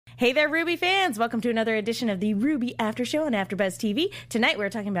Hey there, RWBY fans! Welcome to another edition of the RWBY After Show on AfterBuzz TV. Tonight we're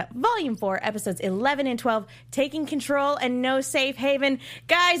talking about Volume 4, Episodes 11 and 12, Taking Control and No Safe Haven.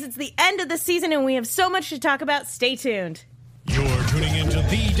 Guys, it's the end of the season and we have so much to talk about. Stay tuned. You're tuning into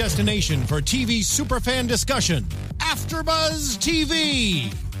the destination for TV superfan discussion, AfterBuzz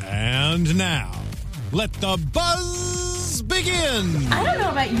TV. And now, let the buzz begin. I don't know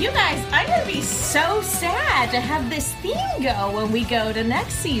about you guys. I'm going to be so sad to have this theme go when we go to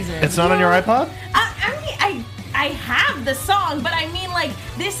next season. It's not on your iPod? I have the song, but I mean, like,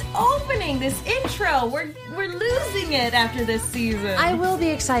 this opening, this intro, we're losing it after this season. I will be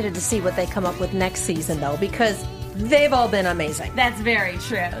excited to see what they come up with next season, though, because they've all been amazing. That's very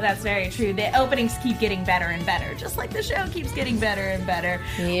true. That's very true. The openings keep getting better and better, just like the show keeps getting better and better.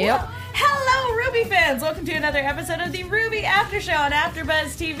 Yep. Well, hello, RWBY fans! Welcome to another episode of the RWBY After Show on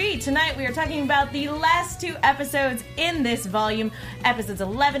AfterBuzz TV. Tonight we are talking about the last two episodes in this volume, episodes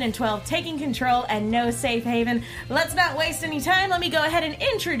 11 and 12, Taking Control and No Safe Haven. Let's not waste any time. Let me go ahead and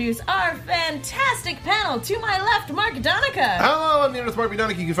introduce our fantastic panel. To my left, Mark Donica. Hello, I'm the internet Mark B.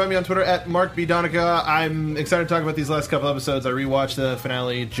 Donica. You can find me on Twitter at Mark B. Donica. I'm excited to talk about these last couple episodes. I rewatched the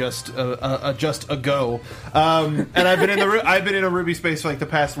finale just ago, and I've been in a RWBY space for like the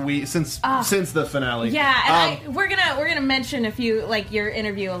past week since the finale. Yeah, and we're gonna mention a few, like your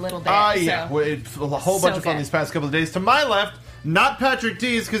interview a little bit. Yeah, a whole bunch of fun these past couple of days. To my left, not Patrick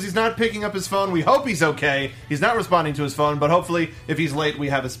Dees, because he's not picking up his phone. We hope he's okay. He's not responding to his phone, but hopefully, if he's late, we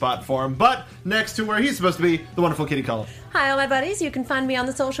have a spot for him. But next to where he's supposed to be, the wonderful Kitty Cullen. Hi, all my buddies. You can find me on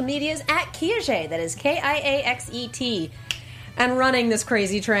the social medias at Kiaxet. That is Kiaxet. And running this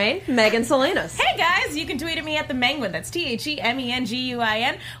crazy train, Megan Salinas. Hey guys, you can tweet at me at the Menguin. That's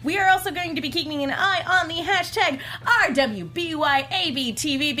TheMenguin. We are also going to be keeping an eye on the hashtag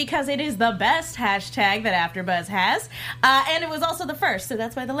RWBYABTV because it is the best hashtag that AfterBuzz has. And it was also the first, so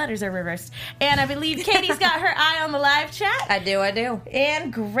that's why the letters are reversed. And I believe Katie's got her eye on the live chat. I do.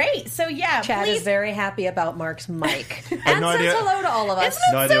 And great. So yeah, Chad please. is very happy about Mark's mic. have And no says idea. hello to all of us. Isn't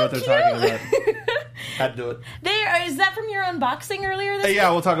it No idea so what they're cute? talking about. Had to do it. Is that from your unboxing earlier this week?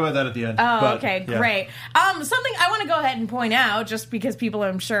 Yeah, we'll talk about that at the end. Oh, but, okay, yeah. great. Something I want to go ahead and point out, just because people,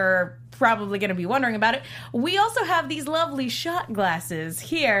 I'm sure, probably going to be wondering about it. We also have these lovely shot glasses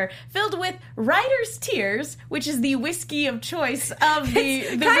here, filled with Writer's Tears, which is the whiskey of choice of the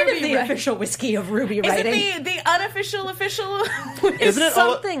kind RWBY of the official whiskey of RWBY writing. Is it the unofficial official? Isn't it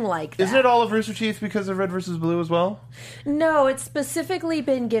something like that. Isn't it all of Rooster Teeth because of Red vs. Blue as well? No, it's specifically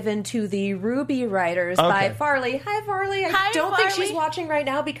been given to the RWBY writers by Farley. Hi, Farley. I don't think she's watching right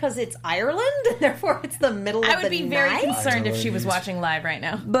now because it's Ireland, and therefore it's the middle of the night. I would be very concerned if she was watching live right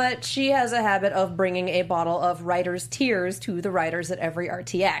now. But she has a habit of bringing a bottle of Writer's Tears to the writers at every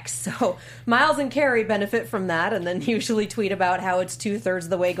RTX. So Miles and Carrie benefit from that, and then usually tweet about how it's 2/3 of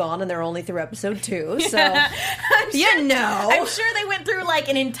the way gone and they're only through episode 2. So, I'm sure they went through like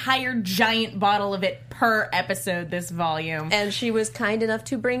an entire giant bottle of it per episode this volume. And she was kind enough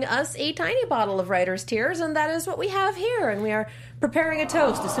to bring us a tiny bottle of Writer's Tears, and that is what we have here. And we are preparing a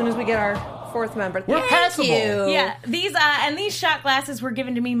toast as soon as we get our fourth member. We're passable. Yeah, these shot glasses were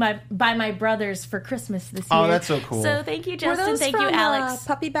given to me by my brothers for Christmas this year. Oh, that's so cool. So thank you, Were Justin. those Thank from, you, Alex.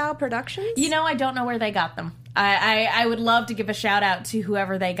 Puppy Bow Productions? You know, I don't know where they got them. I would love to give a shout out to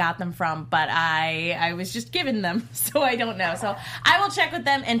whoever they got them from, but I was just given them, so I don't know. So I will check with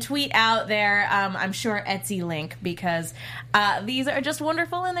them and tweet out their, I'm sure, Etsy link, because these are just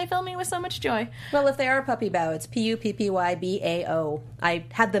wonderful and they fill me with so much joy. Well, if they are Puppy Bow, it's PUPPYBAO. I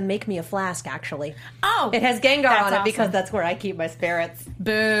had them make me a flask, actually. Oh! It has Gengar that's on it because awesome. that's where I keep my spirits.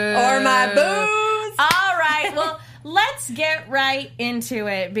 Boo! Or my booze! All right, well, let's get right into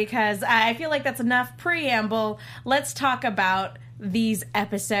it because I feel like that's enough preamble. Let's talk about these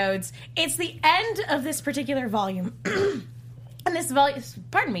episodes. It's the end of this particular volume. And this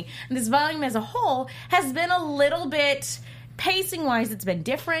volume as a whole has been a little bit... Pacing-wise, it's been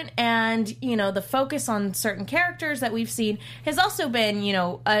different, and, you know, the focus on certain characters that we've seen has also been, you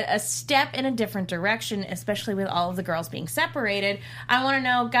know, a step in a different direction, especially with all of the girls being separated. I want to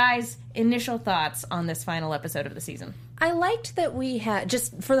know, guys, initial thoughts on this final episode of the season. I liked that we had,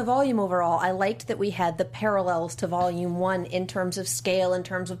 just for the volume overall, I liked that we had the parallels to Volume 1 in terms of scale, in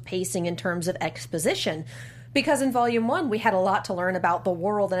terms of pacing, in terms of exposition. Because in Volume 1, we had a lot to learn about the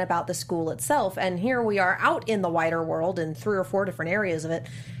world and about the school itself, and here we are out in the wider world in 3 or 4 different areas of it,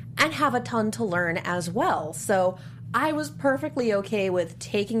 and have a ton to learn as well. So I was perfectly okay with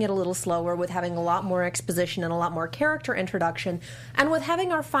taking it a little slower, with having a lot more exposition and a lot more character introduction, and with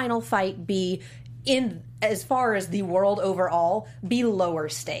having our final fight be in as far as the world overall, be lower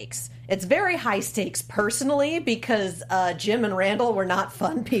stakes. It's very high stakes personally because Jim and Randall were not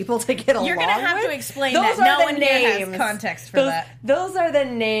fun people to get along with. You're going to have to explain Those that. are No the one here names. has context for that. Those are the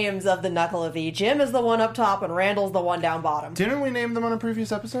names of the Knuckle of E. Jim is the one up top and Randall's the one down bottom. Didn't we name them on a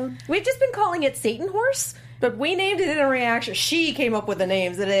previous episode? We've just been calling it Satan Horse, but we named it in a reaction. She came up with the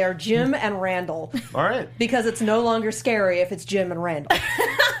names. They are Jim and Randall. All right. Because it's no longer scary if it's Jim and Randall.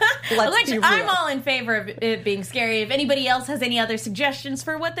 Which I'm all in favor of it being scary. If anybody else has any other suggestions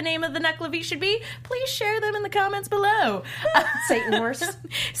for what the name of the Knuckle of E should be, please share them in the comments below. Satan Horse.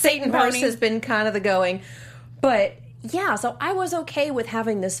 Satan Horse Pony has been kind of the going. But yeah, so I was okay with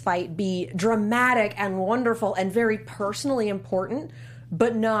having this fight be dramatic and wonderful and very personally important,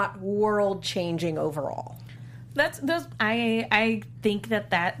 but not world-changing overall. That's those. I think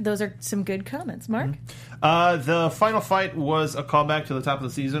that those are some good comments, Mark. The final fight was a callback to the top of the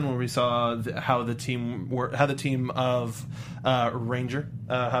season where we saw how the team of Ranger,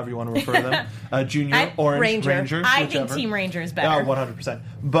 however you want to refer to them, Junior, Orange, Ranger. I whichever. think Team Ranger is better. 100%.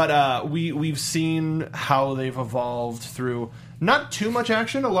 But we've seen how they've evolved through. Not too much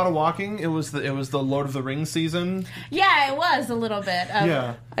action, a lot of walking. It was the Lord of the Rings season. Yeah, it was a little bit.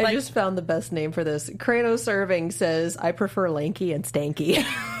 Yeah. I just found the best name for this. Kratos Irving says, I prefer lanky and stanky.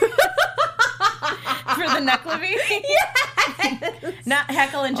 For the Knuckle of E? Yes! Not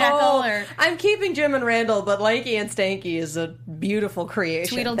Heckle and Jekyll or I'm keeping Jim and Randall, but lanky and stanky is a beautiful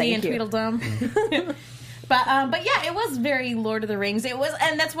creation. Tweedledee and Tweedledum. But yeah, it was very Lord of the Rings. It was,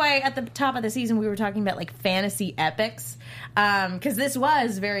 and that's why at the top of the season we were talking about like fantasy epics, because this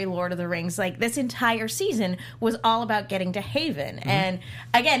was very Lord of the Rings. Like this entire season was all about getting to Haven, and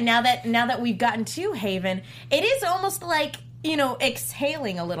again, now that we've gotten to Haven, it is almost like, you know,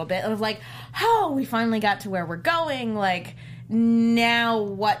 exhaling a little bit of like, oh, we finally got to where we're going. Like, now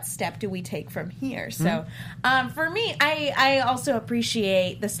what step do we take from here? So for me, I also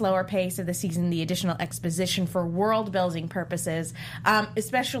appreciate the slower pace of the season, the additional exposition for world building purposes,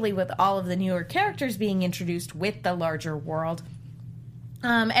 especially with all of the newer characters being introduced with the larger world.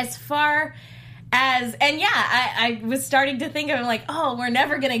 As far as, and yeah, I was starting to think of like, oh, we're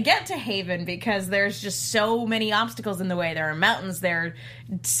never going to get to Haven because there's just so many obstacles in the way. There are mountains, there are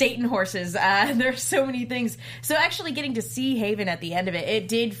Satan horses, there's so many things. So actually getting to see Haven at the end of it, it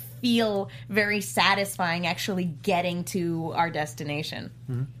did feel very satisfying actually getting to our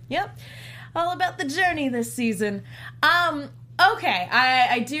destination. Yep. All about the journey this season. Okay,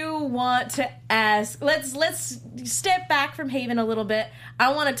 I do want to ask. Let's step back from Haven a little bit.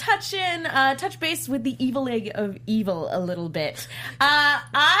 I want to touch base with the Evil League of Evil a little bit.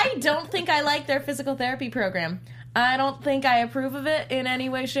 I don't think I like their physical therapy program. I don't think I approve of it in any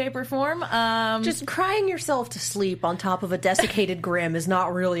way, shape, or form. Just crying yourself to sleep on top of a desiccated Grim is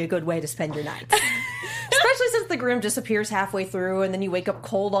not really a good way to spend your nights. Especially since the Grim disappears halfway through and then you wake up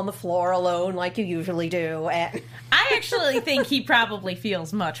cold on the floor alone like you usually do. And I actually think he probably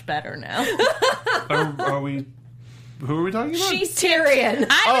feels much better now. Are we... Who are we talking about? She's Tyrion.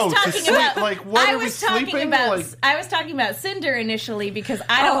 I was talking about like what I are we was talking sleeping? about Like, I was talking about Cinder initially because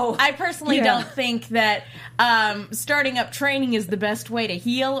I personally don't think that starting up training is the best way to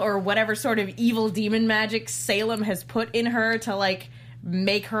heal, or whatever sort of evil demon magic Salem has put in her to like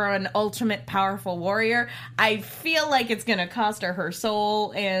make her an ultimate powerful warrior. I feel like it's going to cost her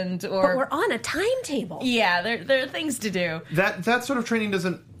soul but we're on a timetable. Yeah, there are things to do. that sort of training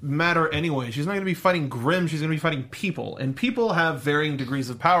doesn't matter anyway. She's not going to be fighting Grim. She's going to be fighting people, and people have varying degrees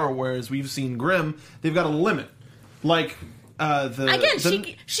of power. Whereas we've seen Grim, they've got a limit. Like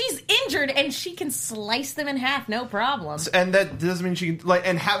she's injured and she can slice them in half, no problem. and that doesn't mean she can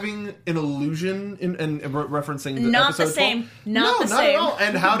and having an illusion and referencing the Not the episode same. 12, Not the not same. at all.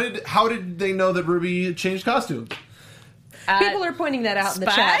 And how did they know that Ruby changed costumes? People are pointing that out in the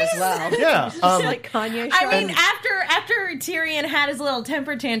chat as spies? well. Yeah, Like Kanye. I mean, after Tyrion had his little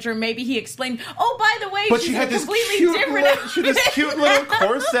temper tantrum, maybe he explained, "Oh, by the way, but she's she had a this completely cute different." cute little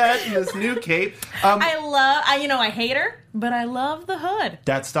corset and this new cape. I hate her, but I love the hood.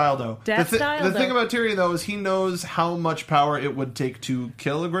 That style, though. That style, The though. thing about Tyrion, though, is he knows how much power it would take to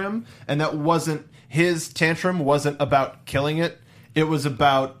kill a Grim, and that wasn't his tantrum. Wasn't about killing it. It was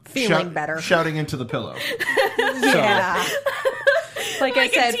about Feeling better. shouting into the pillow. Yeah. Like I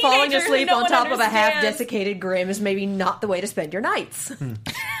Like a said, falling teenager who asleep no on one top of a understands. half-desiccated Grim is maybe not the way to spend your nights.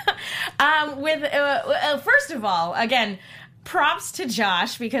 First of all, again, props to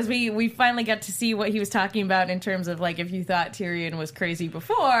Josh, because we finally got to see what he was talking about in terms of like, if you thought Tyrion was crazy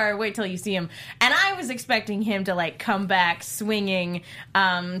before, wait till you see him. And I was expecting him to like come back swinging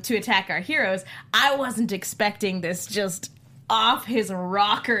to attack our heroes. I wasn't expecting this just off his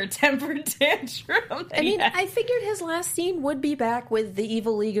rocker temper tantrum. I mean, I figured his last scene would be back with the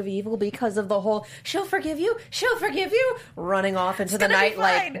evil League of Evil because of the whole she'll forgive you, running off into the night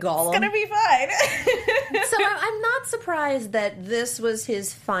like Gollum. It's gonna be fine. So I'm not surprised that this was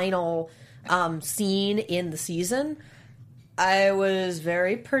his final scene in the season. I was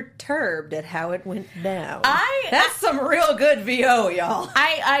very perturbed at how it went down. That's some real good VO, y'all.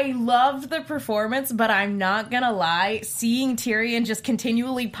 I loved the performance, but I'm not gonna lie. Seeing Tyrion just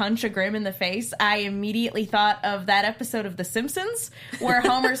continually punch a Grimm in the face, I immediately thought of that episode of The Simpsons where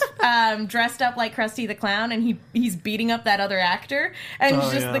Homer's dressed up like Krusty the Clown and he's beating up that other actor, and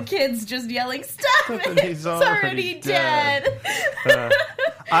the kids just yelling, "Stop it! He's already dead."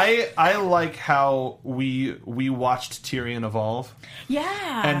 I like how we watched Tyrion evolve.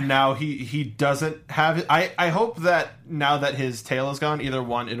 Yeah. And now he doesn't have it. I hope that now that his tail is gone, either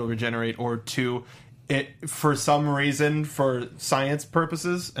one, it'll regenerate, or two, it for some reason, for science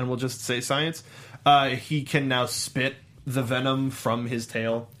purposes, and we'll just say science, he can now spit the venom from his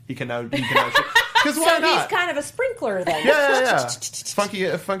tail. He can now because why not? He's kind of a sprinkler then. Yeah.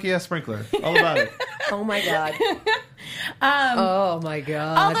 Funky ass sprinkler. All about it. Oh my god. Oh my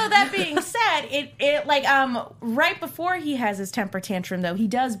god. Although that being said, it like right before he has his temper tantrum, though, he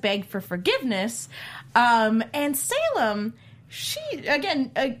does beg for forgiveness. And Salem, she,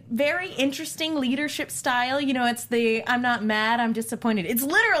 again, a very interesting leadership style. You know, it's the I'm not mad, I'm disappointed. It's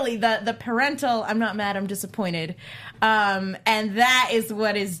literally the parental I'm not mad, I'm disappointed. And that is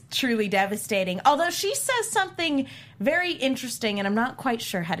what is truly devastating. Although she says something very interesting, and I'm not quite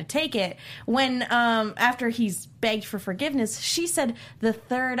sure how to take it. When, after he's begged for forgiveness, she said the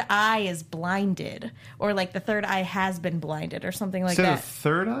third eye is blinded. Or like the third eye has been blinded, or something like that. The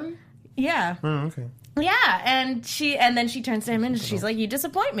third eye? Yeah. Oh, okay. Yeah, and then she turns to him and she's like, "You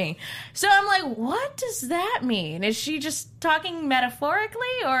disappoint me." So I'm like, what does that mean? Is she just talking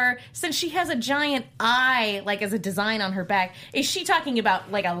metaphorically, or since she has a giant eye, like as a design on her back, is she talking about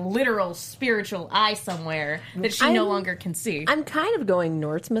like a literal spiritual eye somewhere that she no longer can see? I'm kind of going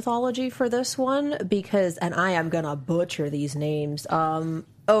Norse mythology for this one because, and I am gonna butcher these names.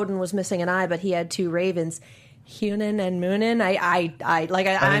 Odin was missing an eye, but he had two ravens. Hunin and Moonin. I'm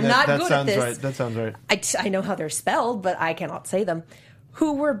not good at this. Right. That sounds right. I know how they're spelled, but I cannot say them.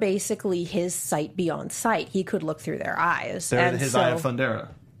 Who were basically his sight beyond sight. He could look through their eyes. They're his Eye of Thundera.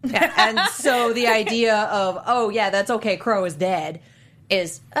 Yeah, and so the idea of, oh yeah, that's okay, Crow is dead,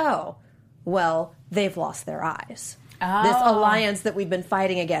 is, oh, well, they've lost their eyes. Oh. This alliance that we've been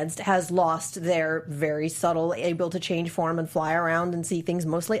fighting against has lost their very subtle, able to change form and fly around and see things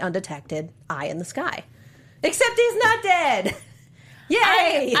mostly undetected, eye in the sky. Except he's not dead.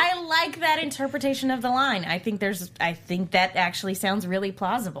 Yay! I like that interpretation of the line. I think that actually sounds really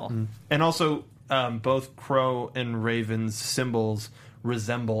plausible. And also, both Crow and Raven's symbols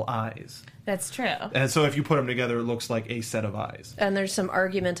resemble eyes. That's true. And so if you put them together, it looks like a set of eyes. And there's some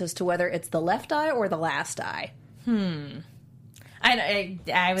argument as to whether it's the left eye or the last eye.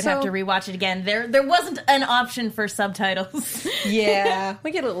 I would have to rewatch it again. There wasn't an option for subtitles. Yeah, we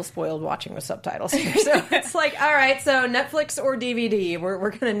get a little spoiled watching with subtitles here. So it's like, all right, so Netflix or DVD. We're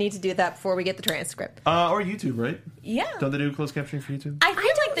going to need to do that before we get the transcript. Or YouTube, right? Yeah. Don't they do closed captioning for YouTube? I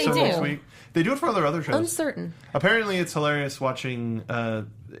feel like they do. Next week. They do it for their other shows. Uncertain. Apparently, it's hilarious watching.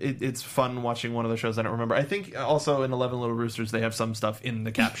 It's fun watching one of the shows. I don't remember. I think also in 11 Little Roosters they have some stuff in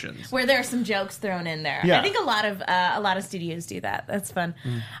the captions where there are some jokes thrown in there. Yeah. I think a lot of studios do that. That's fun.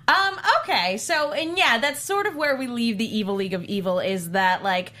 Okay, so and yeah, that's sort of where we leave the Evil League of Evil. Is that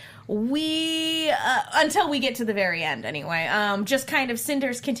like we until we get to the very end anyway. Just kind of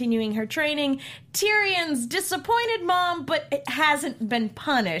Cinder's continuing her training. Tyrion's disappointed mom, but it hasn't been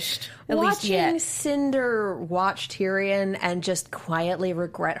punished at least yet. Watching Cinder watch Tyrion and just quietly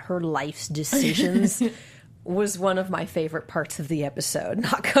regret her life's decisions was one of my favorite parts of the episode.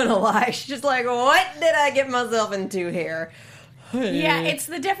 Not gonna lie, she's just like, what did I get myself into here? Yeah, it's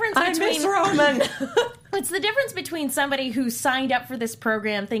the difference between... I miss Roman. It's the difference between somebody who signed up for this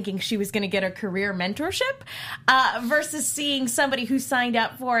program thinking she was going to get a career mentorship versus seeing somebody who signed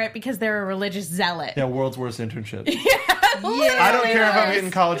up for it because they're a religious zealot. Yeah, world's worst internship. Yeah, I don't care if I'm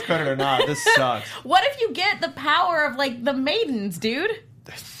getting college credit or not. This sucks. What if you get the power of, like, the maidens, dude?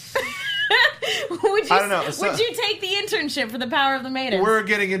 I don't know. Would you take the internship for the power of the maidens? We're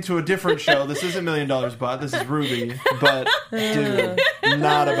getting into a different show. This isn't $1 Million Bot. This is Ruby. But, dude,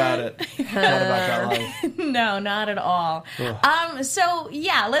 not about it. Not about that life. No, not at all. So,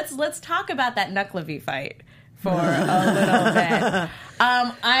 yeah, let's talk about that Nucklevy fight for a little bit.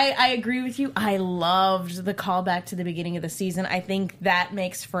 I agree with you. I loved the callback to the beginning of the season. I think that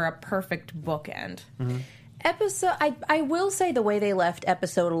makes for a perfect bookend. Mm-hmm. Episode, I will say the way they left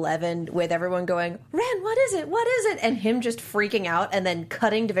episode 11 with everyone going, Ren, what is it? What is it? And him just freaking out and then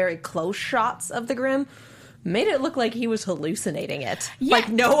cutting to very close shots of the Grimm made it look like he was hallucinating it. Yeah. Like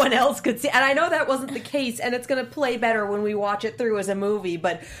no one else could see. And I know that wasn't the case, and it's going to play better when we watch it through as a movie,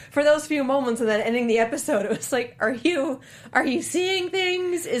 but for those few moments and then ending the episode, it was like, are you seeing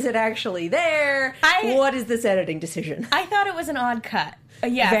things? Is it actually there? What is this editing decision? I thought it was an odd cut.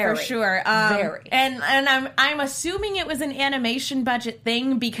 Yeah, Very. for sure. Very. And I'm assuming it was an animation budget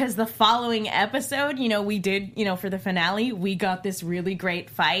thing because the following episode, we did, for the finale, we got this really great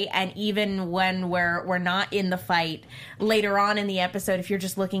fight. And even when we're not in the fight later on in the episode, if you're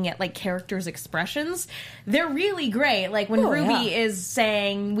just looking at like characters' expressions, they're really great. Like when Ruby is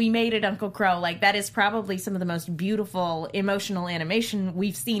saying, "We made it, Uncle Crow," like that is probably some of the most beautiful emotional animation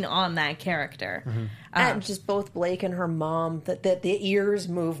we've seen on that character. Mm-hmm. And just both Blake and her mom, the ears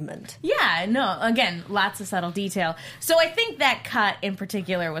movement. Yeah, no, again, lots of subtle detail. So I think that cut in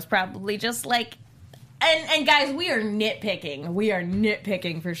particular was probably just like, and guys, we are nitpicking. We are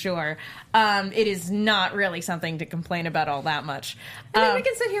nitpicking for sure. It is not really something to complain about all that much. And then we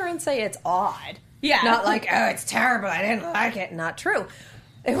can sit here and say it's odd. Yeah. Not like, oh, it's terrible, I didn't like it. Not true.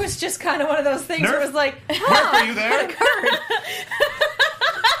 It was just kind of one of those things where it was like, Nerf, are you there?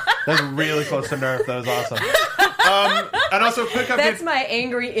 That's really close to Nerf. That was awesome. And also, quick update. That's my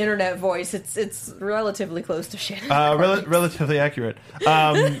angry internet voice. It's relatively close to shit. Relatively accurate.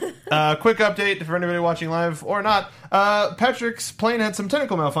 Quick update for anybody watching live or not. Patrick's plane had some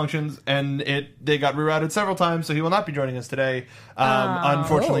technical malfunctions, and they got rerouted several times, so he will not be joining us today.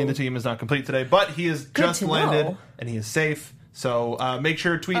 Unfortunately, the team is not complete today, but he has just landed, and he is safe. So make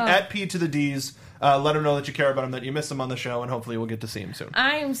sure to tweet at P to the D's. Let him know that you care about him, that you miss him on the show, and hopefully we'll get to see him soon.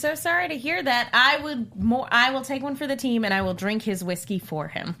 I am so sorry to hear that. I will take one for the team, and I will drink his whiskey for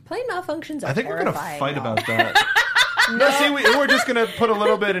him. Plane malfunctions are I think we're going to terrifying, fight though. about that. No, see, we're just going to put a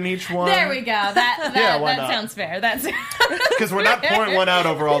little bit in each one. There we go. That why that not? sounds fair. That's Because we're not pouring one out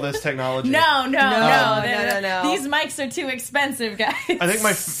over all this technology. No. No. These mics are too expensive, guys. I think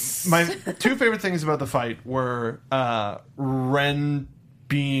my two favorite things about the fight were Ren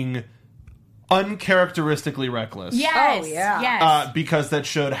being uncharacteristically reckless. Yes. Oh, yeah. Yes. Because that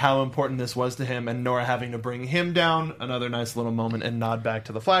showed how important this was to him, and Nora having to bring him down. Another nice little moment and nod back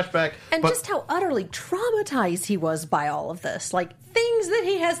to the flashback. And just how utterly traumatized he was by all of this. Like, things that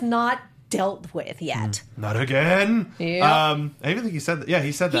he has not dealt with yet. Not again. Yep. I even think he said that. Yeah,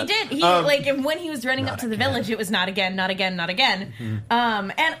 he said that. He did. When he was running up to the village, it was not again, not again, not again. Mm-hmm.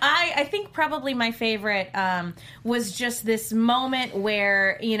 And I think probably my favorite was just this moment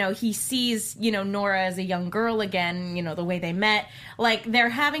where, he sees, Nora as a young girl again, the way they met. Like, they're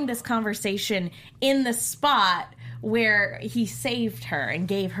having this conversation in the spot where he saved her and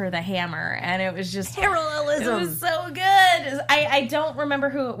gave her the hammer, and it was just Parallelism. It was so good. I don't remember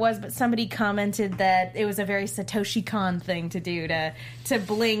who it was, but somebody commented that it was a very Satoshi Kon thing to do, to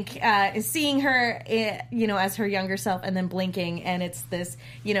blink, seeing her, as her younger self, and then blinking, and it's this,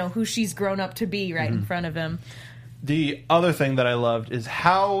 who she's grown up to be right in front of him. The other thing that I loved is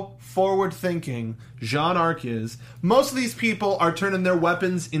how forward-thinking Jean Arc is. Most of these people are turning their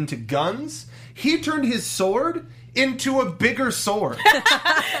weapons into guns. He turned his sword into a bigger sword.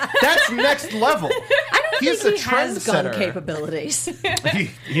 That's next level. I don't He's think a he has gun trendsetter. capabilities.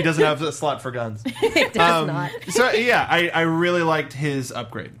 He doesn't have a slot for guns. He does not. So yeah, I really liked his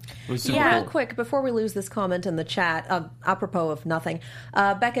upgrade. It was super Real cool. quick, before we lose this comment in the chat, apropos of nothing,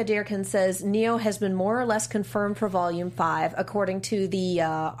 Becca Dearkin says, Neo has been more or less confirmed for Volume 5, according to the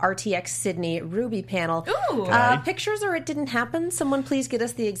RTX Sydney Ruby panel. Ooh. Pictures or it didn't happen? Someone please get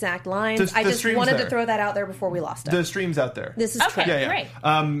us the exact lines. I The just stream's wanted there. to throw that out there before we lost it. The stream's out there. This is Okay. true. Yeah.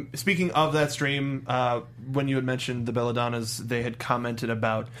 Great. Speaking of that stream, when you had mentioned the Belladonnas, they had commented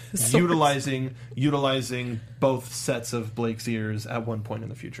about utilizing both sets of Blake's ears at one point in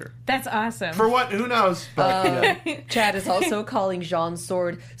the future. That's awesome. For what? Who knows? But yeah. Chad is also calling Jean's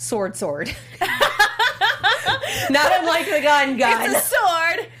sword. Not unlike the gun. It's a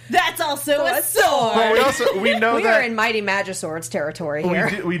sword. That's also a sword. But we know We that are in Mighty Magiswords territory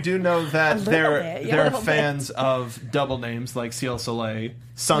here. we do know that little they're bit, yeah, a they're little fans of double names like Ciel Soleil,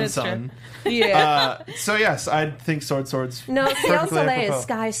 That's Sun. Yeah. So yes, I think swords. No, Ciel perfectly Soleil is apropos.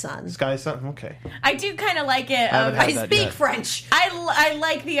 Sky Sun. Sky Sun. Okay. I do kind of like it. haven't had I that speak yet. French. I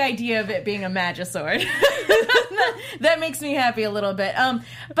like the idea of it being a Magisword. that makes me happy a little bit.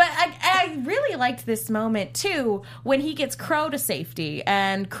 But I really liked this moment too when he gets Crow to safety,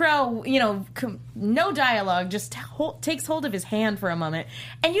 and Crow, no dialogue, just takes hold of his hand for a moment,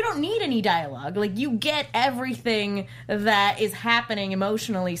 and you don't need any dialogue. Like, you get everything that is happening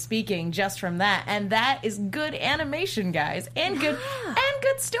emotionally speaking just from that, and that is good animation, guys, and good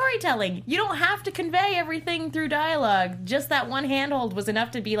storytelling. You don't have to convey everything through dialogue. Just that one handhold was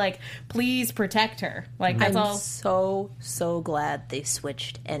enough to be like, please protect her. Like, that's all. I'm so glad they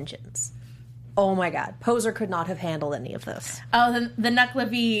switched engines. Oh my god, Poser could not have handled any of this. Oh, the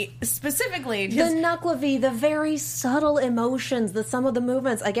Nuckelavee specifically. The Nuckelavee, the very subtle emotions, some of the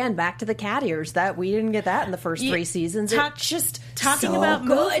movements. Again, back to the cat ears. That we didn't get that in the first 3 seasons. Talking about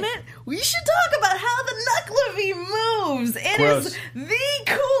movement, we should talk about how the Nuckelavee moves. It is the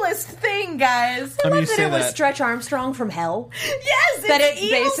coolest thing, guys. I love that it was Stretch Armstrong from hell. Yes, it's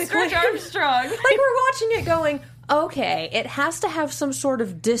evil Stretch Armstrong. Like, we're watching it going, okay, it has to have some sort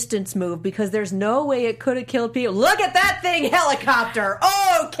of distance move because there's no way it could have killed people. Look at that thing, helicopter.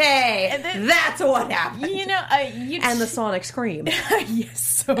 Okay, that's what happened. And the sonic scream. Yes,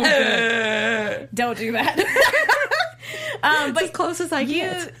 so good. Don't do that. But as close as I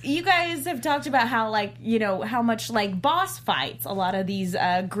get. You guys have talked about how, how much boss fights a lot of these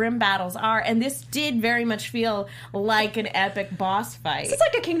Grimm battles are, and this did very much feel like an epic boss fight. It's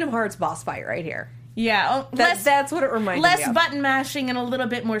like a Kingdom Hearts boss fight right here. Yeah, that's what it reminded me of. Less button mashing and a little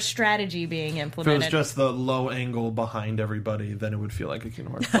bit more strategy being implemented. If it was just the low angle behind everybody, then it would feel like a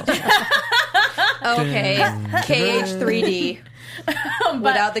Kingdom Hearts boss fight. Okay, KH3D.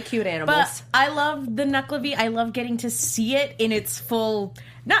 Without the cute animals. But I love the Nuckelavee. I love getting to see it in its full,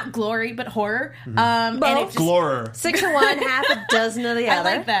 not glory, but horror. And it just, Glorer. 6 of one, half a dozen of the other.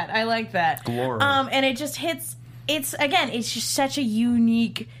 I like that. Glory. And it just hits. It's just such a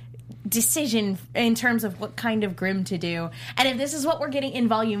unique decision in terms of what kind of Grimm to do. And if this is what we're getting in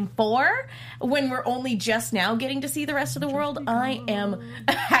Volume 4, when we're only just now getting to see the rest of the world, I am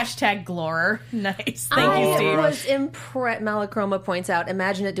 #Glorer. Nice. Thank you, Steve. I was impressed. Malachroma points out,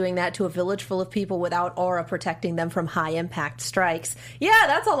 imagine it doing that to a village full of people without aura protecting them from high-impact strikes. Yeah,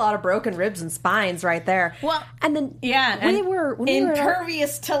 that's a lot of broken ribs and spines right there. Well, and then we were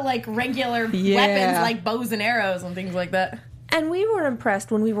impervious to regular weapons like bows and arrows and things like that. And we were impressed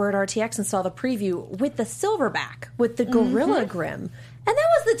when we were at RTX and saw the preview with the silverback, with the Gorilla Grimm. And that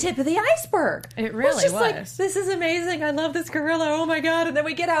was the tip of the iceberg. It really was. Just like, this is amazing. I love this gorilla. Oh my god. And then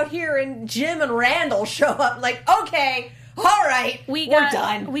we get out here and Jim and Randall show up. Like, okay, all right, we're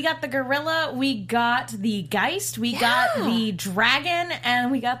done. We got the gorilla, we got the Geist, we got the dragon, and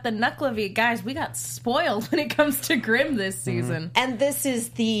we got the Nuckelavee. Guys, we got spoiled when it comes to Grimm this season. And this is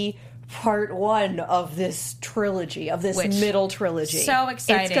the part 1 of this trilogy, of this middle trilogy. So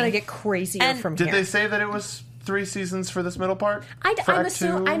exciting. It's going to get crazier from here. Did they say that it was 3 seasons for this middle part? I'm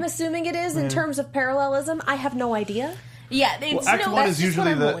assuming it is in terms of parallelism. I have no idea. Yeah, Act 1 is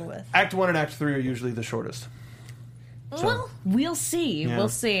usually Act 1 and Act 3 are usually the shortest. So. Well, we'll see. Yeah. We'll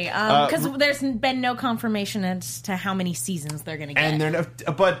see. Because there's been no confirmation as to how many seasons they're going to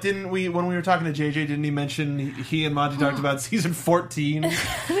get. But didn't we, when we were talking to JJ, didn't he mention he and Monty talked about season 14?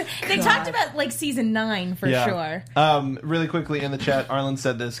 They talked about season 9 for sure. Really quickly in the chat, Arlen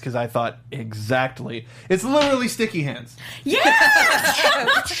said this because I thought exactly. It's literally sticky hands. Yeah!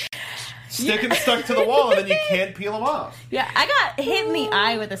 Stuck to the wall, and then you can't peel them off. Yeah, I got hit in the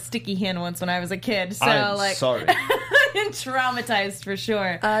eye with a sticky hand once when I was a kid. So, I'm sorry. I'm traumatized for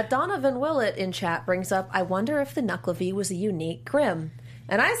sure. Donovan Willett in chat brings up, I wonder if the Nuckelavee was a unique Grimm.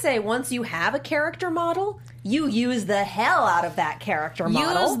 And I say, once you have a character model, you use the hell out of that character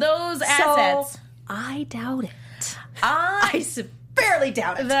model. Use those assets. So, I doubt it. I severely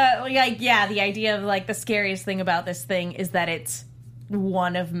doubt it. The idea of the scariest thing about this thing is that it's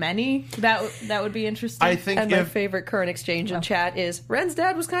one of many. That would be interesting. I think my favorite current exchange in chat is Ren's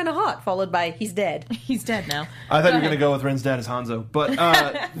dad was kind of hot, followed by he's dead. He's dead now. I thought you were going to go with Ren's dad as Hanzo, but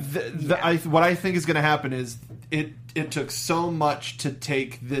what I think is going to happen is it took so much to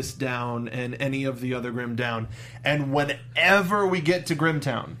take this down and any of the other Grimm down, and whenever we get to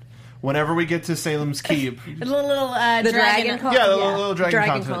Grimmtown, whenever we get to Salem's Keep, the Dragon Con. Yeah, the little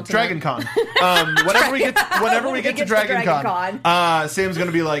Dragon Con. Dragon Con. Whenever we get to Dragon Con, Sam's going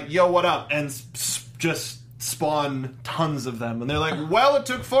to be like, "Yo, what up?" and just spawn tons of them, and they're like, "Well, it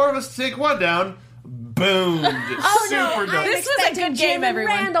took 4 of us to take one down." Boom! Super dope. This was a good game,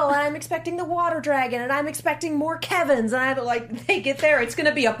 everyone. Randall, and I'm expecting the Water Dragon, and I'm expecting more Kevins, and I they get there, it's going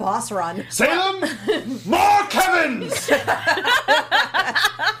to be a boss run. Salem, more Kevins.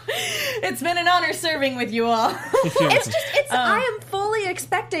 It's been an honor serving with you all. I am fully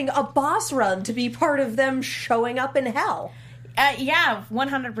expecting a boss run to be part of them showing up in hell. Yeah,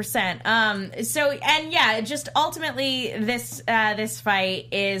 100%. Just ultimately, this fight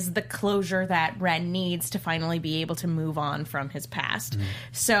is the closure that Ren needs to finally be able to move on from his past.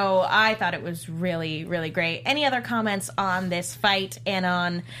 So I thought it was really, really great. Any other comments on this fight and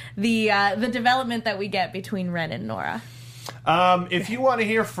on the development that we get between Ren and Nora? If you want to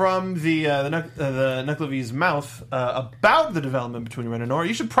hear from the Nucleavy's mouth about the development between Ren and Nora,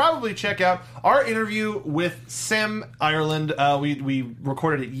 you should probably check out our interview with Sam Ireland. We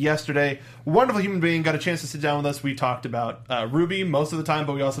recorded it yesterday. Wonderful human being. Got a chance to sit down with us. We talked about Ruby most of the time,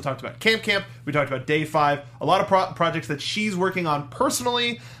 but we also talked about Camp. We talked about Day 5. A lot of projects that she's working on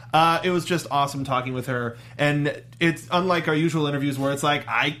personally. It was just awesome talking with her, and it's unlike our usual interviews where it's like,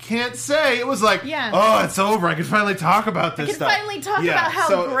 I can't say. It was like, oh, it's over. I can finally talk about this stuff. Finally talk about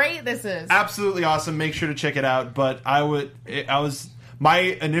how great this is. Absolutely awesome. Make sure to check it out. But my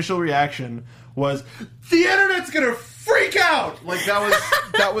initial reaction was, the internet's gonna freak out. Like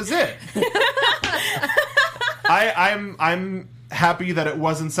that was it. I'm happy that it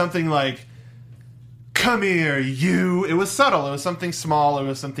wasn't something like, come here, you. It was subtle. It was something small. It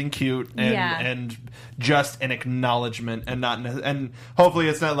was something cute, and just an acknowledgement, and not. And hopefully,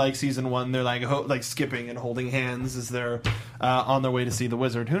 it's not like season 1. They're like skipping and holding hands as they're on their way to see the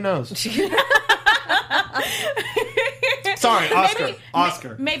wizard. Who knows? Sorry,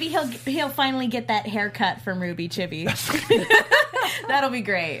 Oscar. Maybe he'll finally get that haircut from Ruby Chibi. That'll be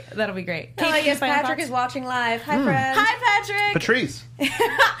great. Kate, yes, Patrick is watching live. Hi, friend. Hi, Patrick. Patrice.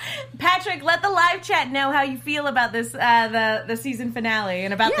 Patrick, let the live chat know how you feel about this, the season finale,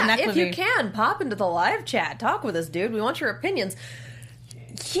 and about the Nuclevy. If you can, pop into the live chat. Talk with us, dude. We want your opinions.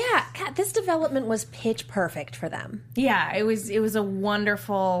 Yeah, God, this development was pitch perfect for them. Yeah, it was a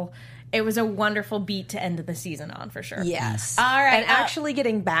wonderful... It was a wonderful beat to end the season on, for sure. Yes. All right. And actually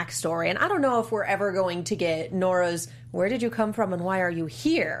getting backstory. And I don't know if we're ever going to get Nora's where did you come from and why are you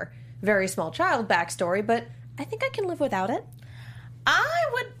here? Very small child backstory, but I think I can live without it.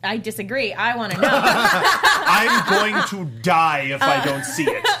 I disagree. I want to know. I'm going to die if I don't see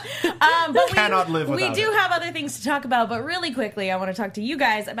it. But cannot live without We do it. have other things to talk about, but really quickly, I want to talk to you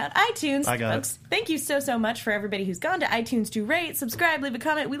guys about iTunes. Folks, thank you so much for everybody who's gone to iTunes to rate, subscribe, leave a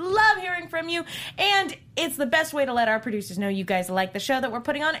comment. We love hearing from you, and it's the best way to let our producers know you guys like the show that we're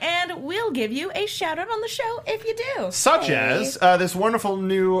putting on, and we'll give you a shout-out on the show if you do. Such as this wonderful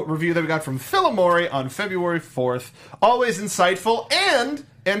new review that we got from Philomori on February 4th. Always insightful and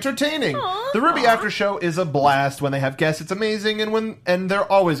entertaining. The Ruby After Show is a blast. When they have guests, it's amazing, and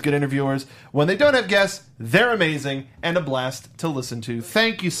they're always good interviewers. When they don't have guests, they're amazing and a blast to listen to.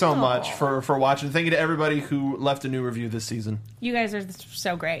 Thank you so much for watching. Thank you to everybody who left a new review this season. You guys are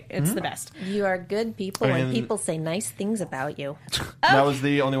so great. It's the best. You are good people, and people say nice things about you. That was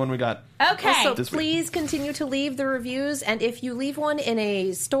the only one we got. Okay. Also, please continue to leave the reviews, and if you leave one in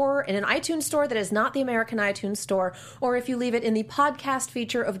a store, in an iTunes store that is not the American iTunes store, or if you leave it in the podcast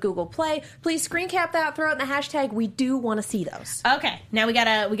feature of Google Play, please screen cap that, throw it in the hashtag. We do want to see those. Okay. Now we got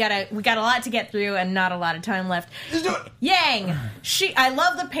a lot to get through and not a lot of time left. Yang, I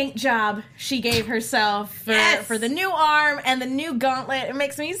love the paint job she gave herself for the new arm and the new gauntlet. It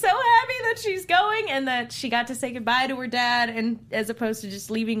makes me so happy that she's going and that she got to say goodbye to her dad, and as opposed to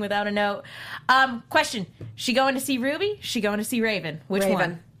just leaving without a note. Question: she going to see Ruby? She going to see Raven? Which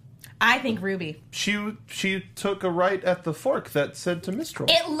one? I think Ruby. She took a right at the fork that said to Mistral.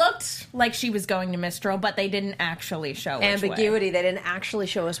 It looked like she was going to Mistral, but they didn't actually show which ambiguity. way. They didn't actually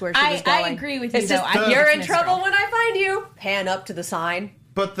show us where she was going. I agree with you, it's though. Just, you're in trouble when I find you. Pan up to the sign.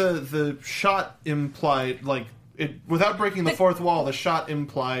 But the shot implied, like, without breaking the fourth wall, the shot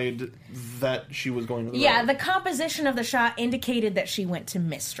implied that she was going to the right. The composition of the shot indicated that she went to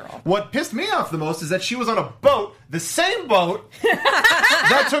Mistral. What pissed me off the most is that she was on a boat, the same boat,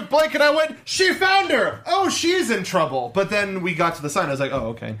 that took Blake, and I went, she found her! Oh, she's in trouble. But then we got to the sign, I was like, oh,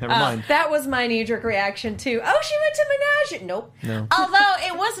 okay, never mind. That was my knee-jerk reaction, too. Oh, she went to Menage. Nope. No. Although,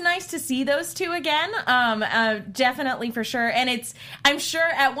 it was nice to see those two again. Definitely, for sure. And I'm sure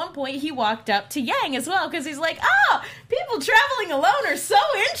at one point he walked up to Yang as well, because he's like, oh, people traveling alone are so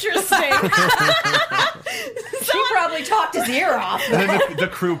interesting. She probably talked his ear off. And then the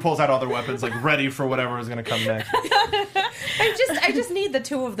crew pulls out all their weapons, like, ready for whatever is going to come next. I just need the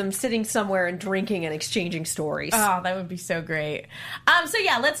two of them sitting somewhere and drinking and exchanging stories. Oh, that would be so great. So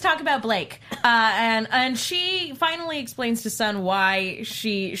yeah, let's talk about Blake. And she finally explains to Sun why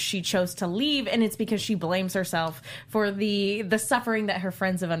she chose to leave, and it's because she blames herself for the suffering that her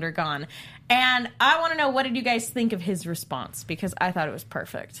friends have undergone. And I want to know, what did you guys think of his response? Because I thought it was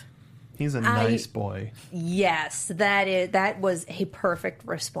perfect. He's a nice boy. Yes, that was a perfect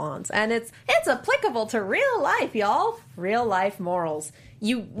response, and it's applicable to real life, y'all. Real life morals.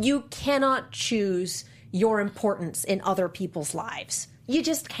 You cannot choose your importance in other people's lives. You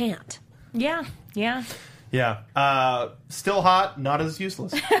just can't. Yeah. Yeah. Still hot, not as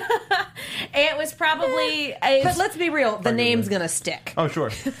useless. It was probably... But let's be real, the name's gonna stick. Oh,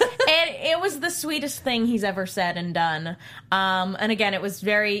 sure. It was the sweetest thing he's ever said and done. And again, it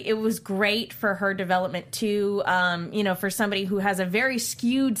was great for her development too. For somebody who has a very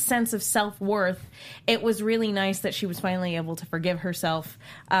skewed sense of self-worth, it was really nice that she was finally able to forgive herself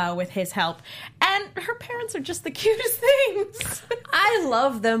with his help. And her parents are just the cutest things. I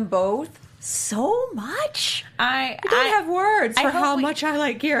love them both so much. I don't have words for how hope much I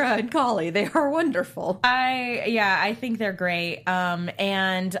like Kira and Kali. They are wonderful. I think they're great.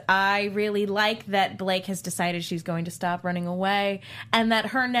 And I really like that Blake has decided she's going to stop running away, and that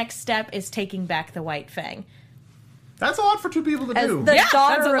her next step is taking back the White Fang. That's a lot for two people to do. The that's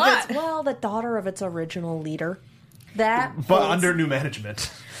daughter a lot. the daughter of its original leader. That But under new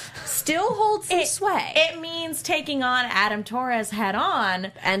management. still holds some sway. It means taking on Adam Torres head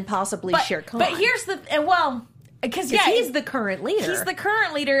on, and possibly Shere Khan. But here's the because he's the current leader. He's the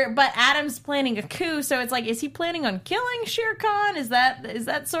current leader, but Adam's planning a coup. So it's like, is he planning on killing Shere Khan? Is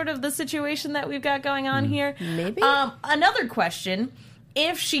that sort of the situation that we've got going on here? Maybe. Another question.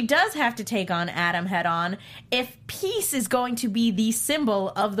 If she does have to take on Adam head on, if peace is going to be the symbol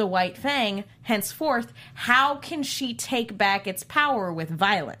of the White Fang henceforth, how can she take back its power with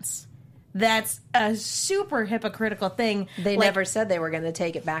violence? That's a super hypocritical thing. They never said they were going to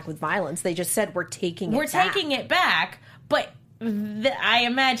take it back with violence. They just said we're taking it back, but I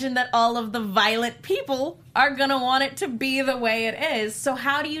imagine that all of the violent people are going to want it to be the way it is. So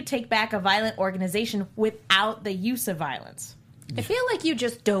how do you take back a violent organization without the use of violence? I feel like you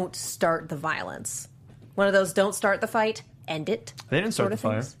just don't start the violence. One of those don't start the fight, end it. They didn't start the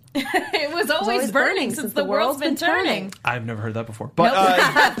fire. It was always burning since the world's been turning. I've never heard that before. But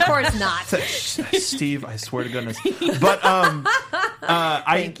Of course not. Steve, I swear to goodness. But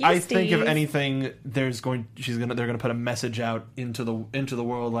I think Steve. if anything, they're gonna put a message out into the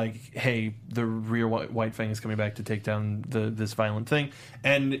world like, hey, the real White Fang is coming back to take down this violent thing,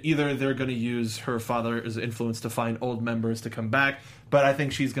 and either they're gonna use her father's influence to find old members to come back, but I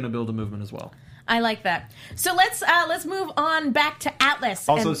think she's gonna build a movement as well. I like that. So let's move on back to Atlas.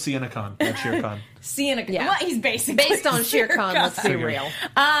 Also, Sienna Khan, not Shere Khan. Sienna, Yeah. well, he's basically Based on Shere Khan, let's be real.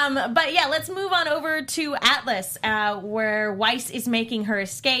 But yeah, let's move on over to Atlas, where Weiss is making her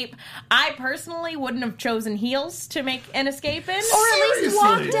escape. I personally wouldn't have chosen heels to make an escape in. Or at least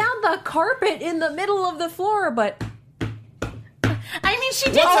walk Seriously? down the carpet in the middle of the floor, but... I mean, she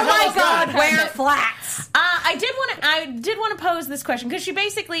did. What the Oh hell my is that? God, wear flats. I did want to pose this question because she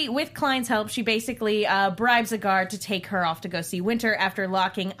basically, with Klein's help, she basically bribes a guard to take her off to go see Winter after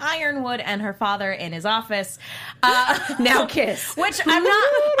locking Ironwood and her father in his office. Now kiss. Which I'm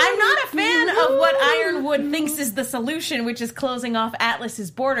not a fan of what Ironwood thinks is the solution, which is closing off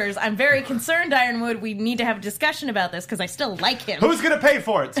Atlas's borders. I'm very concerned, Ironwood. We need to have a discussion about this because I still like him. Who's gonna pay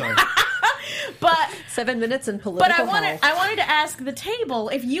for it? Sorry. But 7 minutes in political But hell. I wanted to ask the table,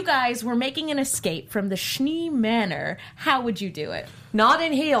 if you guys were making an escape from the Schnee Manor, how would you do it? Not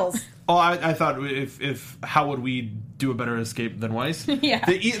in heels. Oh, I thought if how would we do a better escape than Weiss? Yeah.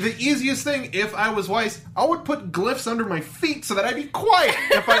 The easiest thing, if I was Weiss, I would put glyphs under my feet so that I'd be quiet.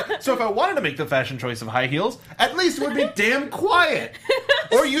 So if I wanted to make the fashion choice of high heels, at least it would be damn quiet.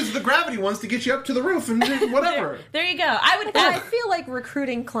 Or use the gravity ones to get you up to the roof and whatever. There you go. I feel like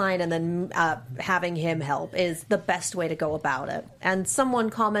recruiting Klein and then having him help is the best way to go about it. And someone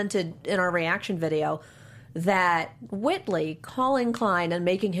commented in our reaction video that Whitley calling Klein and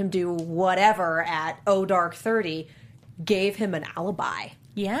making him do whatever at Dark 30 gave him an alibi.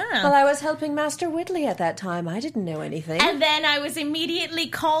 Yeah. Well, I was helping Master Whitley at that time. I didn't know anything. And then I was immediately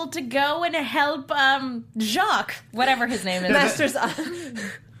called to go and help Jacques, whatever his name is.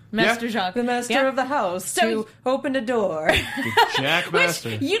 Master Jacques. The master of the house to open a door. Jack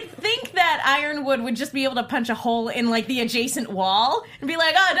Master. You'd think that Ironwood would just be able to punch a hole in, like, the adjacent wall and be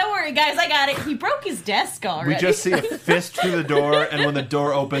like, oh, don't worry, guys, I got it. He broke his desk already. We just see a fist through the door, and when the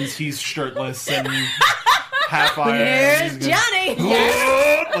door opens, he's shirtless and half iron. Here's Johnny!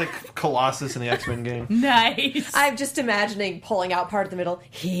 Oh, like Colossus in the X-Men game. Nice. I'm just imagining pulling out part of the middle.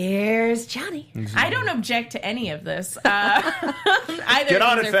 Here's Johnny. I don't object to any of this. Either Get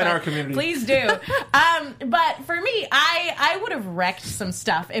on of it, these are fan fun. art community. Please do. But for me, I would have wrecked some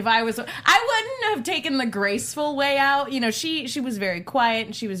stuff if I wouldn't have taken the graceful way out. You know, she was very quiet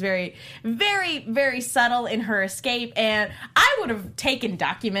and she was very, very, very subtle in her escape. And I would have taken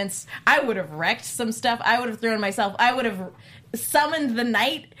documents. I would have wrecked some stuff. I would have thrown myself. I would have summoned the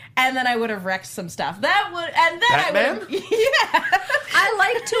knight, and then I would have wrecked some stuff. Batman? I would. Yeah. I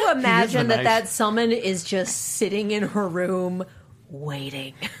like to imagine knight. that summon is just sitting in her room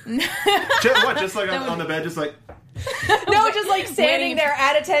waiting. Just like on the bed, just like... No, just like standing Waiting. there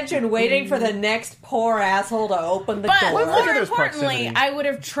at attention, waiting for the next poor asshole to open the But door. Look more at this importantly, proximity. I would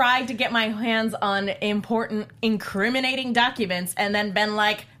have tried to get my hands on important, incriminating documents and then been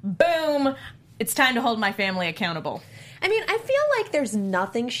like, boom, it's time to hold my family accountable. I mean, I feel like there's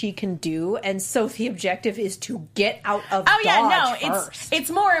nothing she can do, and so the objective is to get out of Oh yeah, Dodge no, first. it's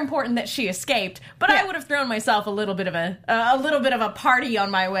more important that she escaped. But I would have thrown myself a little bit of a party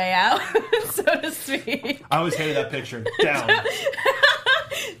on my way out, so to speak. I always hated that picture. Down.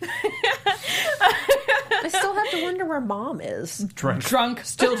 I still have to wonder where Mom is. Drunk,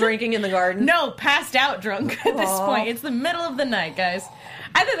 Still drinking in the garden? No, passed out drunk at this Aw. point. It's the middle of the night, guys.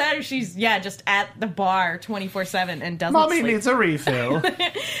 Either that or she's just at the bar 24/7 and doesn't Mommy sleep. needs a refill.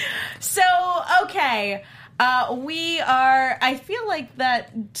 So, okay. I feel like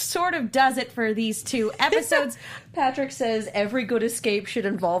that sort of does it for these two episodes. Patrick says every good escape should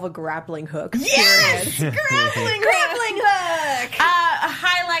involve a grappling hook. Yes! Period. Grappling hook!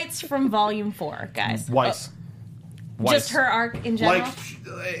 Highlights from Volume 4, guys. Weiss. Just her arc in general?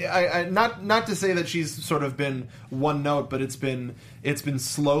 Like, I not to say that she's sort of been one note, but it's been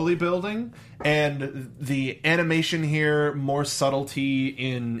slowly building, and the animation here, more subtlety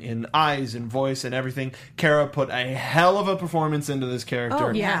in eyes and voice and everything. Kara put a hell of a performance into this character,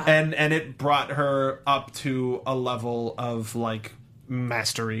 Oh, yeah. and it brought her up to a level of like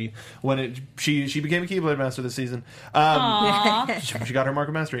mastery when she became a Keyblade master this season. She got her mark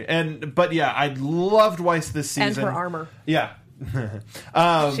of mastery, but yeah, I loved Weiss this And season. her armor. Yeah.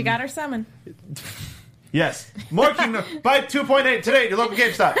 She got her summon. Yes. More Kingdom by 2.8 today at your local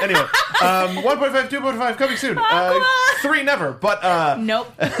GameStop. Anyway, 1.5, 2.5 coming soon. 3 never. But Nope.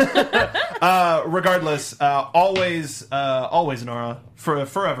 regardless, always Nora,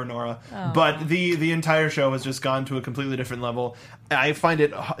 forever Nora. But the entire show has just gone to a completely different level. I find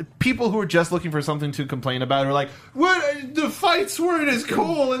it people who are just looking for something to complain about are like, "What? The fights weren't as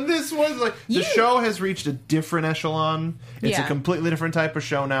cool, and this was like." The show has reached a different echelon. It's a Yeah. completely different type of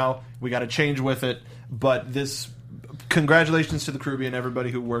show now. We got to change with it. But this. Congratulations to the Kruby and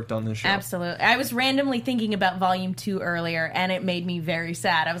everybody who worked on this show. Absolutely. I was randomly thinking about Volume 2 earlier, and it made me very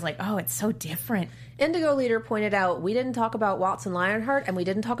sad. I was like, oh, it's so different. Indigo Leader pointed out we didn't talk about Watts and Lionheart, and we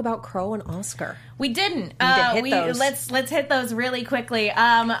didn't talk about Crow and Oscar. We didn't. Hit those. Let's hit those really quickly.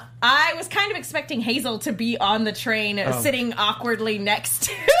 I was kind of expecting Hazel to be on the train, sitting awkwardly next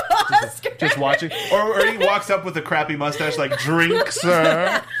to Oscar. Just watching. Or he walks up with a crappy mustache like, "Drink,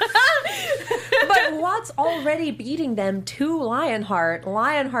 sir." But Watts already beating them to Lionheart,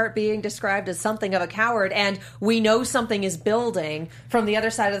 Lionheart being described as something of a coward, and we know something is building from the other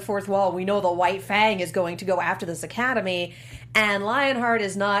side of the fourth wall. We know the White Fang is going to go after this academy, and Lionheart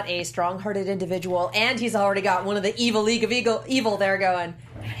is not a strong-hearted individual, and he's already got one of the evil League of Evil there going,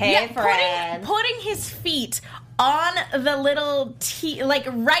 "Hey, friend." Putting his feet on the little tea, like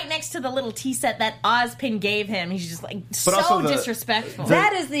right next to the little tea set that Ozpin gave him. He's just like also so the- disrespectful.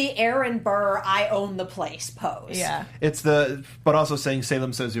 That is the Aaron Burr, I own the place pose. Yeah. It's but also saying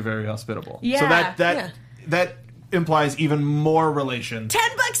Salem says you're very hospitable. Yeah. So that implies even more relation.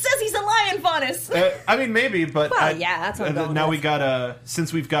 $10 says he's a lion, Faunus. I mean, maybe, but Well, yeah, that's what I'm going now with. we got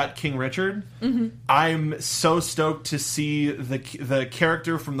since we've got King Richard. I'm so stoked to see the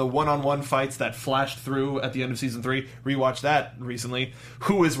character from the one-on-one fights that flashed through at the end of season 3. Rewatched that recently.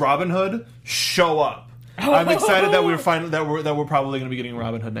 Who is Robin Hood? Show up. I'm excited that we're probably going to be getting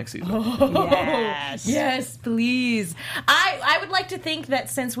Robin Hood next season. Yes. Yes, please. I would like to think that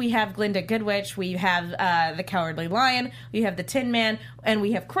since we have Glinda Goodwitch, we have the Cowardly Lion, we have the Tin Man, and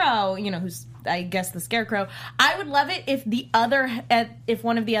we have Crow, who's I guess the Scarecrow. I would love it if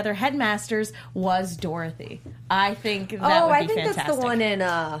one of the other headmasters was Dorothy. I think that would be I think fantastic. that's the one in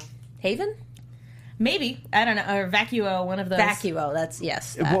Haven? Maybe, I don't know, or Vacuo, one of those. Vacuo, that's,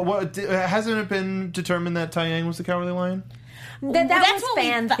 yes. Hasn't it been determined that Tai Yang was the Cowardly Lion? That That's was what we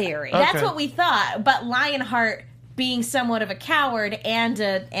fan thought. theory. That's Okay. what we thought, but Lionheart being somewhat of a coward and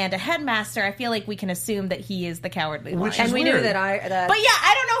a headmaster, I feel like we can assume that he is the cowardly one. Which is And we weird. knew that But yeah,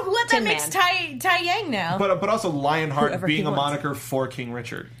 I don't know what that Tin makes Man. Tai Yang now. But also Lionheart Whoever being he a wants. moniker for King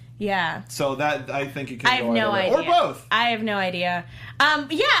Richard. Yeah. So that, I think it can I have go no either way. idea. Or both. I have no idea. Yeah,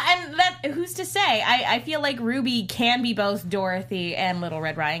 and that who's to say? I feel like Ruby can be both Dorothy and Little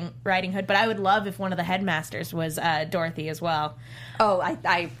Red Riding Hood, but I would love if one of the headmasters was Dorothy as well. Oh,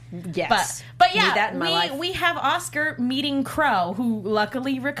 I yes. But Need that in my yeah, life. we have Oscar meeting Crow, who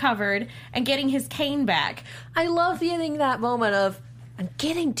luckily recovered and getting his cane back. I love getting that moment of I'm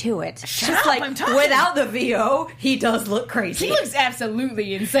getting to it. Shut Just up, like I'm talking. without the VO, he does look crazy. He looks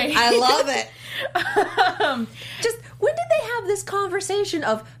absolutely insane. I love it. Just when did they have this conversation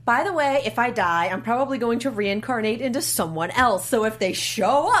of, by the way, if I die, I'm probably going to reincarnate into someone else. So if they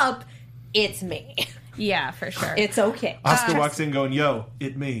show up, it's me. Yeah, for sure. It's okay. Oscar walks in going, yo,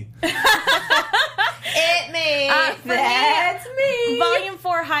 it me. It me. For me, That's me. Volume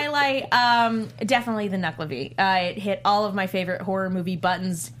 4 highlight, definitely the Knucklevi. It hit all of my favorite horror movie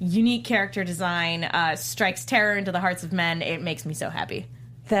buttons. Unique character design, strikes terror into the hearts of men. It makes me so happy.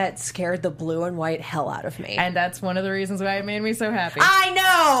 That scared the blue and white hell out of me. And that's one of the reasons why it made me so happy. I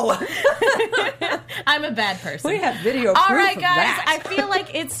know. I'm a bad person. We have video All proof right, of guys, that. I feel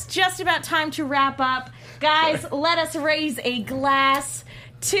like it's just about time to wrap up. Guys, let us raise a glass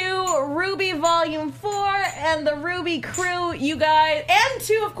to Ruby Volume 4 and the Ruby crew, you guys, and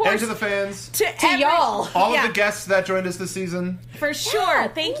to, of course, And to the fans. to y'all. All Yeah. of the guests that joined us this season. For sure. Yeah,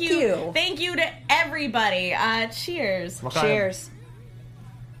 thank thank you. you. Thank you to everybody. Cheers. Cheers.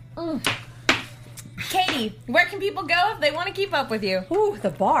 Katie, where can people go if they want to keep up with you? Ooh, the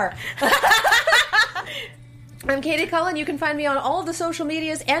bar. I'm Katie Cullen. You can find me on all of the social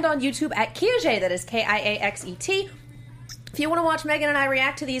medias and on YouTube at Kiaxet. That is Kiaxet. If you want to watch Megan and I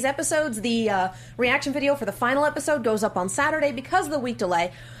react to these episodes, the reaction video for the final episode goes up on Saturday because of the week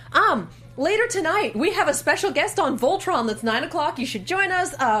delay. Later tonight, we have a special guest on Voltron that's 9 o'clock. You should join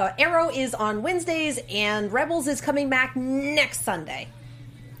us. Arrow is on Wednesdays, and Rebels is coming back next Sunday.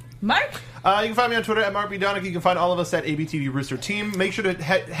 Mark? You can find me on Twitter at Mark B. Donica. You can find all of us at ABTV Rooster Team. Make sure to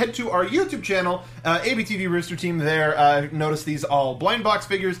head to our YouTube channel, ABTV Rooster Team. There, notice these all blind box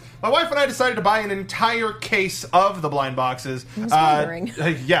figures. My wife and I decided to buy an entire case of the blind boxes. I was wondering.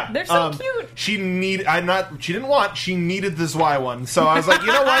 Yeah, They're so cute. She needed the Zwei one, so I was like, you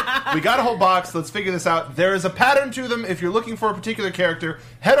know what? We got a whole box. Let's figure this out. There is a pattern to them. If you're looking for a particular character,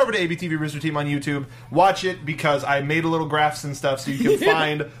 head over to ABTV Rooster Team on YouTube. Watch it because I made a little graphs and stuff so you can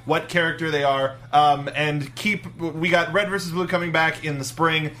find what character they are, and we got Red vs. Blue coming back in the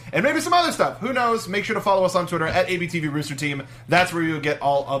spring, and maybe some other stuff. Who knows? Make sure to follow us on Twitter at ABTV Rooster Team. That's where you'll get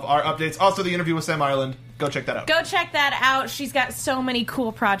all of our updates. Also, the interview with Sam Ireland. Go check that out. Go check that out. She's got so many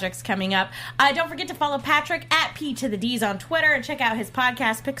cool projects coming up. Don't forget to follow Patrick at P to the D's on Twitter and check out his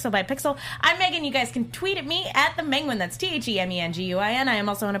podcast, Pixel by Pixel. I'm Megan. You guys can tweet at me at the Menguin. That's TheMenguin. I am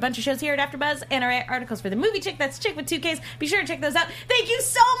also on a bunch of shows here at AfterBuzz and I write articles for the Movie Chick. That's Chick with 2 Ks. Be sure to check those out. Thank you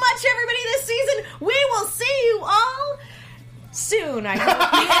so much, everybody, this season. We will see you all soon, I hope.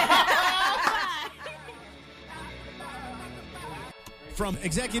 From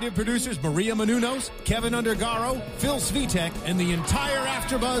executive producers Maria Menounos, Kevin Undergaro, Phil Svitek, and the entire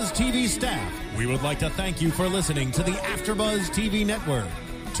AfterBuzz TV staff, we would like to thank you for listening to the AfterBuzz TV network.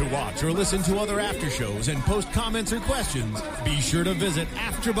 To watch or listen to other after shows and post comments or questions, be sure to visit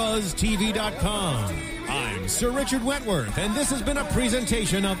AfterBuzzTV.com. I'm Sir Richard Wentworth, and this has been a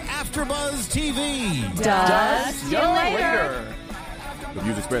presentation of AfterBuzz TV. See you later. The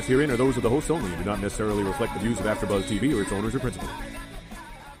views expressed herein are those of the hosts only and do not necessarily reflect the views of AfterBuzz TV or its owners or principals.